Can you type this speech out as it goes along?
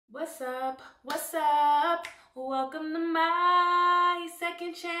What's up? What's up? Welcome to my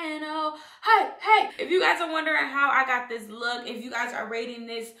second channel. Hey! If you guys are wondering how I got this look, if you guys are rating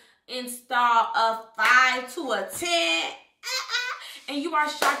this install a 5 to a 10, and you are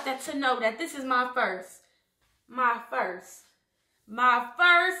shocked to know that this is my first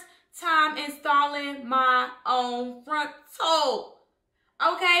time installing my own frontal.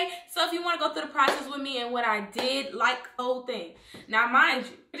 Okay, so if you want to go through the process with me and what I did, like the whole thing. Now, mind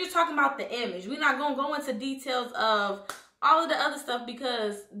you, we're just talking about the image. We're not going to go into details of all of the other stuff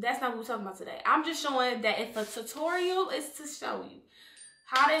because that's not what we're talking about today. I'm just showing that if a tutorial is to show you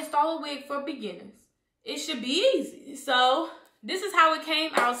how to install a wig for beginners, it should be easy. So this is how it came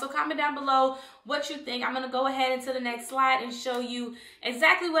out. So comment down below what you think. I'm going to go ahead into the next slide and show you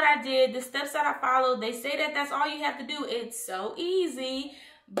exactly what I did, the steps that I followed. They say that that's all you have to do. It's so easy.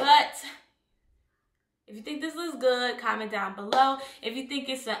 But if you think this looks good, comment down below. If you think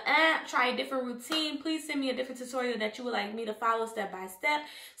it's try a different routine, please send me a different tutorial that you would like me to follow step by step.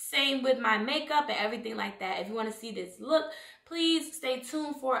 Same with my makeup and everything like that. If you want to see this look, please stay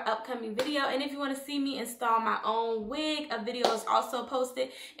tuned for an upcoming video. And if you want to see me install my own wig, a video is also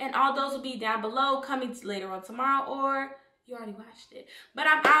posted. And all those will be down below, coming later on tomorrow, or you already watched it. But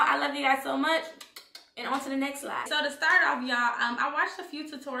I'm out. I love you guys so much. And on to the next slide. So to start off, y'all, I watched a few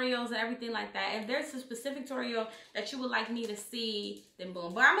tutorials and everything like that. If there's a specific tutorial that you would like me to see, then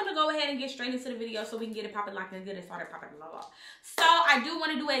boom. But I'm going to go ahead and get straight into the video so we can get it popping, locked, and good and started popping, blah, blah. So I do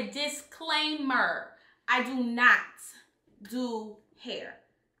want to do a disclaimer. I do not do hair.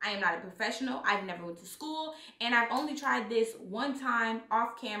 I am not a professional. I've never went to school. And I've only tried this one time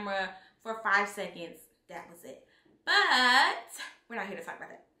off camera for 5 seconds. That was it. But we're not here to talk about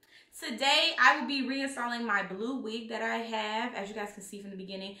that. Today, I will be reinstalling my blue wig that I have, as you guys can see from the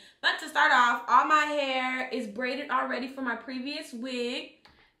beginning. But to start off, all my hair is braided already from my previous wig.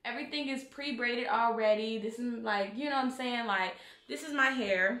 Everything is pre-braided already. This is like, you know what I'm saying? Like, this is my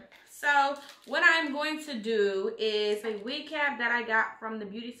hair. So, what I'm going to do is a wig cap that I got from the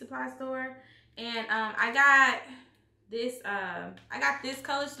beauty supply store. And I got this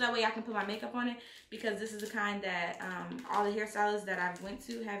color so that way I can put my makeup on it, because this is the kind that all the hairstylists that I've went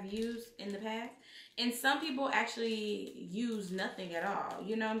to have used in the past. And some people actually use nothing at all.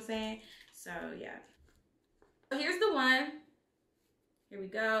 You know what I'm saying? So, yeah. So, here's the one. Here we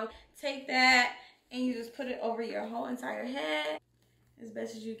go. Take that and you just put it over your whole entire head as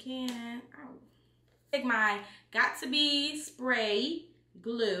best as you can. Ow. Take my Got To Be spray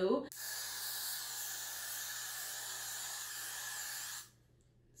glue.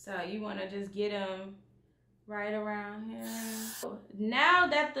 So you want to just get them right around here. Now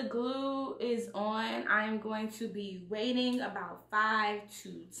that the glue is on, I am going to be waiting about 5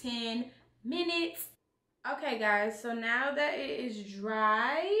 to 10 minutes. Okay guys, so now that it is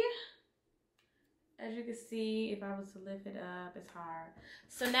dry, as you can see, if I was to lift it up, it's hard.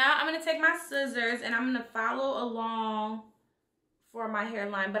 So now I'm going to take my scissors and I'm going to follow along for my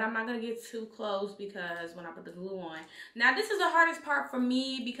hairline, but I'm not going to get too close because when I put the glue on. Now, this is the hardest part for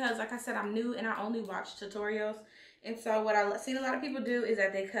me because, like I said, I'm new and I only watch tutorials. And so what I've seen a lot of people do is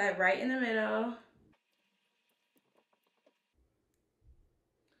that they cut right in the middle.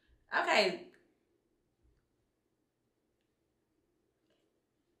 Okay.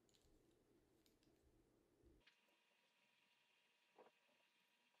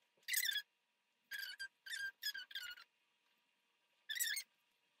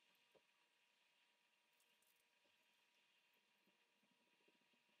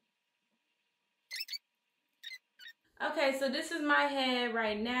 Okay, so this is my head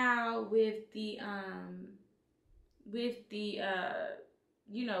right now with the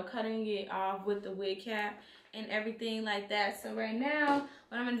you know, cutting it off with the wig cap and everything like that. So right now,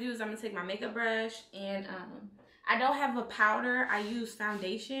 what I'm gonna do is I'm gonna take my makeup brush and I don't have a powder. I use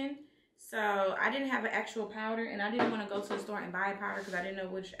foundation. So I didn't have an actual powder and I didn't want to go to the store and buy a powder because I didn't know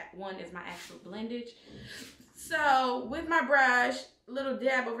which one is my actual blendage. So with my brush, little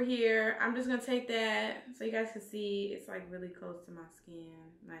dab over here, I'm just gonna take that so you guys can see it's like really close to my skin.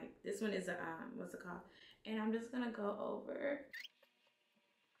 Like this one is a what's it called? And I'm just gonna go over.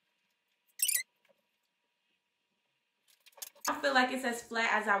 I feel like it's as flat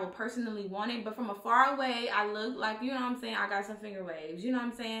as I would personally want it, but from afar away, I look like, you know what I'm saying, I got some finger waves, you know what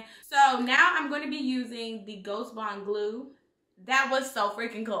I'm saying? So now I'm going to be using the Ghost Bond glue. That was so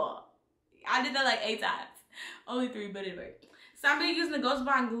freaking cool. I did that like 8 times. Only 3, but it worked. So I'm going to be using the Ghost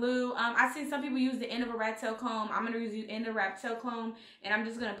Bond glue. I've seen some people use the end of a rat tail comb. I'm going to use the end of a rat tail comb, and I'm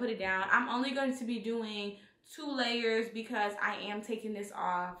just going to put it down. I'm only going to be doing 2 layers because I am taking this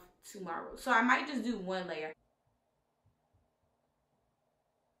off tomorrow. So I might just do 1 layer.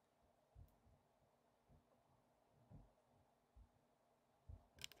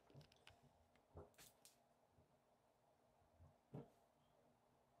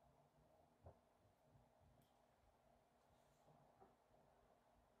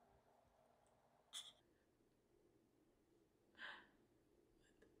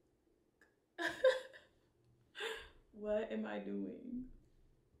 What am I doing?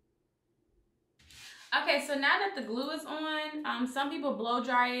 Okay, so now that the glue is on, some people blow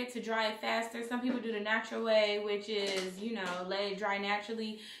dry it to dry it faster. Some people do the natural way, which is, you know, let it dry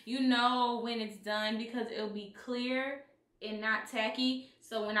naturally. You know when it's done because it'll be clear and not tacky.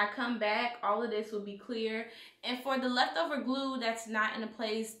 So when I come back, all of this will be clear. And for the leftover glue that's not in a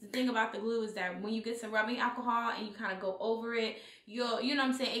place, the thing about the glue is that when you get some rubbing alcohol and you kind of go over it, you know what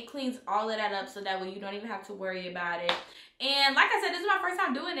I'm saying, it cleans all of that up so that way you don't even have to worry about it. And like I said, this is my first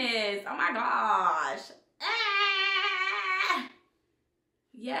time doing this. Oh my gosh. Ah!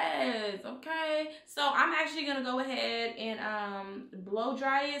 Yes, okay. So I'm actually gonna go ahead and blow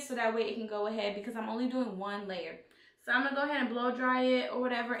dry it so that way it can go ahead because I'm only doing one layer. So I'm gonna go ahead and blow dry it or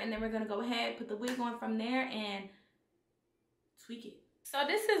whatever, and then we're gonna go ahead, put the wig on from there and tweak it. So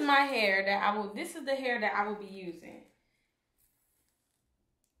this is my hair that this is the hair that I will be using.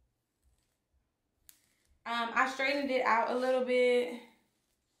 I straightened it out a little bit.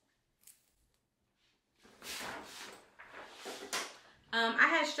 I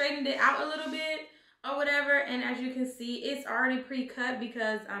had straightened it out a little bit or whatever, and as you can see, it's already pre-cut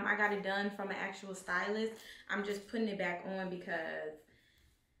because I got it done from an actual stylist. I'm just putting it back on because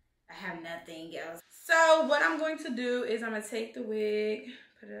I have nothing else. So what I'm going to do is I'm gonna take the wig,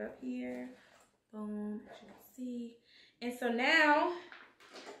 put it up here, boom, as you can see. And so now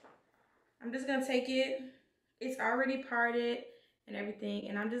I'm just gonna take it, it's already parted and everything,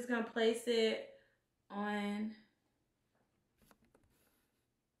 and I'm just gonna place it on.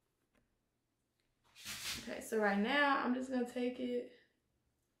 Okay, so right now I'm just gonna take it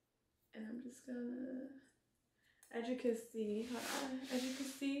and I'm just gonna, as you can see, as you can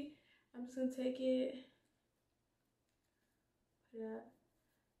see, I'm just gonna take it, put it up.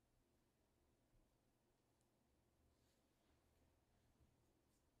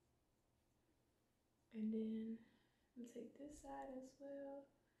 And then I'm gonna take this side as well.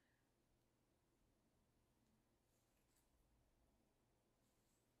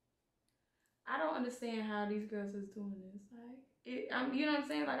 I don't understand how these girls is doing this. Like, you know what I'm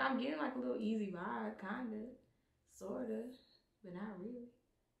saying? Like, I'm getting like a little easy vibe, kinda, sorta, but not really.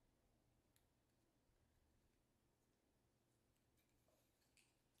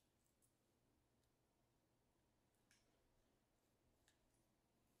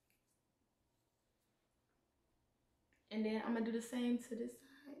 And then I'm gonna do the same to this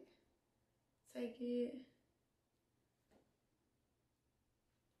side. Take it.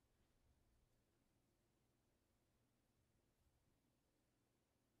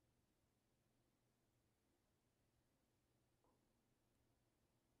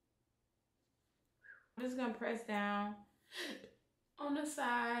 I'm just gonna press down on the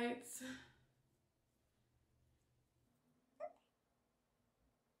sides.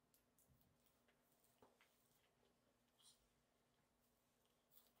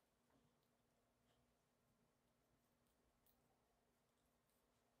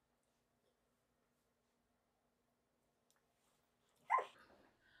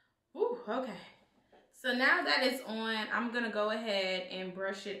 Ooh, okay. So now that it's on, I'm gonna go ahead and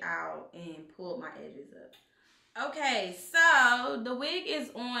brush it out and pull my edges up. Okay, so the wig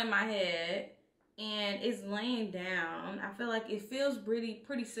is on my head and it's laying down. I feel like it feels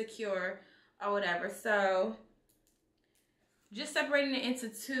pretty secure or whatever. So just separating it into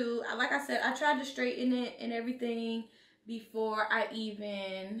two. Like I said, I tried to straighten it and everything before I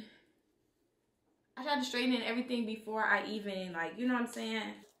even like, you know what I'm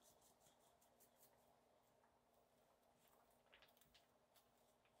saying?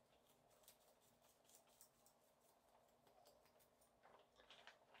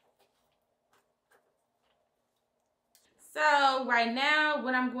 So right now,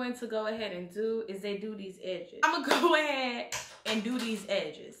 what I'm going to go ahead and do is they do these edges. I'm gonna go ahead and do these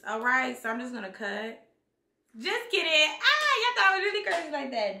edges. All right, so I'm just gonna cut. Just kidding. Y'all thought I was really crazy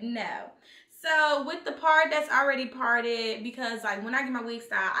like that. No. So with the part that's already parted, because like when I get my wig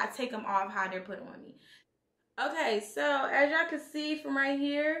style, I take them off how they're put on me. Okay, so as y'all can see from right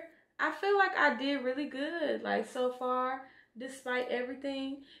here, I feel like I did really good, like so far, despite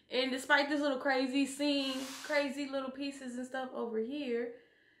everything. And despite this little crazy scene, crazy little pieces and stuff over here,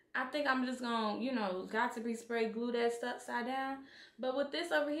 I think I'm just gonna, you know, got to be spray glue that stuff upside down. But with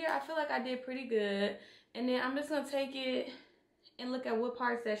this over here, I feel like I did pretty good. And then I'm just gonna take it and look at what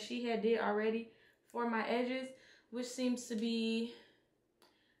parts that she had did already for my edges, which seems to be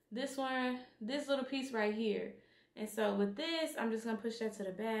this one, this little piece right here. And so with this, I'm just gonna push that to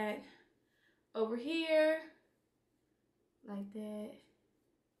the back over here like that.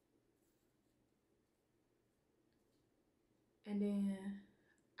 And then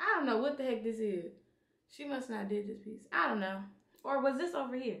I don't know what the heck this is. She must not did this piece. I don't know. Or was this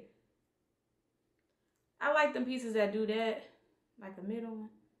over here? I like them pieces that do that. Like the middle one.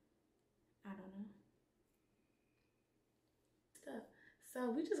 I don't know. Stuff.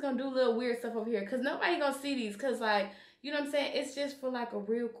 So we just gonna do a little weird stuff over here. Cause nobody gonna see these. Cause like, you know what I'm saying? It's just for like a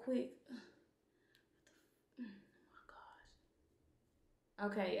real quick. Oh my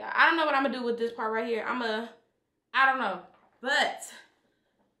gosh. Okay, yeah. I don't know what I'm gonna do with this part right here. I don't know. But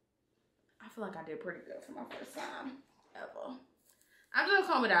I feel like I did pretty good for my first time ever. I'm just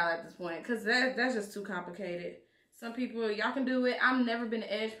gonna comb it out at this point because that's just too complicated. Some people, y'all can do it. I've never been an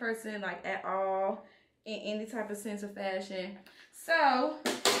edge person like at all in any type of sense of fashion. So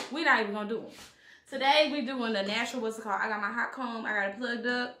we're not even gonna do them. Today we doing the natural, what's it called? I got my hot comb, I got it plugged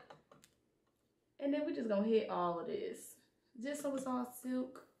up. And then we just gonna hit all of this. Just so it's all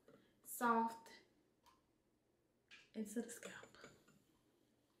silk, soft, into the scalp.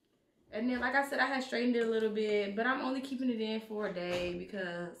 And then, like I said, I had straightened it a little bit, but I'm only keeping it in for a day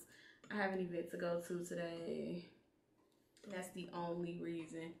because I have an event to go to today. That's the only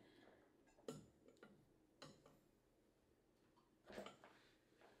reason.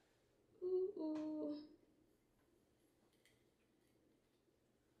 Ooh.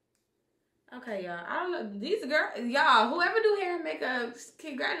 Okay, y'all. I don't know. These girls, y'all, whoever do hair and makeup,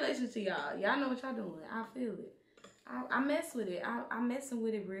 congratulations to y'all. Y'all know what y'all doing. I feel it. I mess with it. I'm messing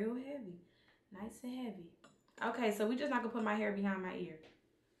with it real heavy. Nice and heavy. Okay, so we just not gonna put my hair behind my ear.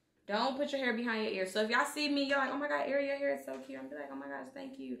 Don't put your hair behind your ear. So if y'all see me, you're like, oh my God, Ari, your hair is so cute. I'm be like, oh my gosh,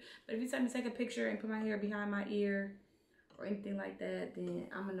 thank you. But if you tell me to take a picture and put my hair behind my ear or anything like that, then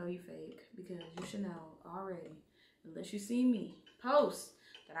I'm gonna know you fake. Because you should know already, unless you see me post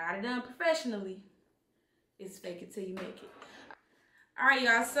that I got it done professionally, it's fake it till you make it. All right,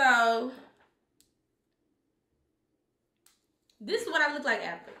 y'all, so this is what I look like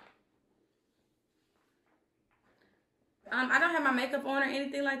after. I don't have my makeup on or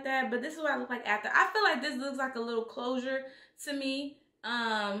anything like that, but this is what I look like after. I feel like this looks like a little closure to me,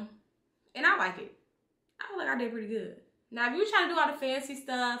 and I like it. I feel like I did pretty good. Now, if you're trying to do all the fancy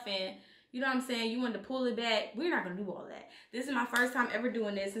stuff and, you know what I'm saying, you want to pull it back, we're not going to do all that. This is my first time ever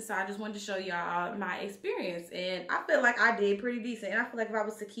doing this, and so I just wanted to show y'all my experience, and I feel like I did pretty decent, and I feel like if I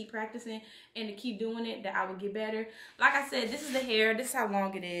was to keep practicing and to keep doing it, that I would get better. Like I said, this is the hair. This is how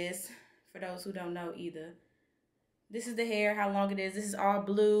long it is, for those who don't know either. This is the hair, how long it is. This is all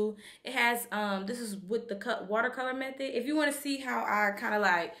blue. It has, this is with the watercolor method. If you want to see how I kind of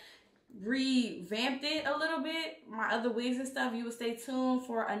like revamped it a little bit, my other wigs and stuff, you will stay tuned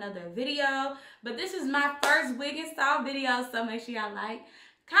for another video. But this is my first wig install video, so make sure y'all like,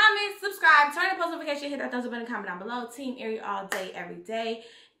 comment, subscribe, turn on post notification, hit that thumbs up button, comment down below. Team Ari all day, every day.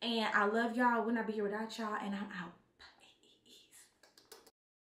 And I love y'all. Will not be here without y'all, and I'm out.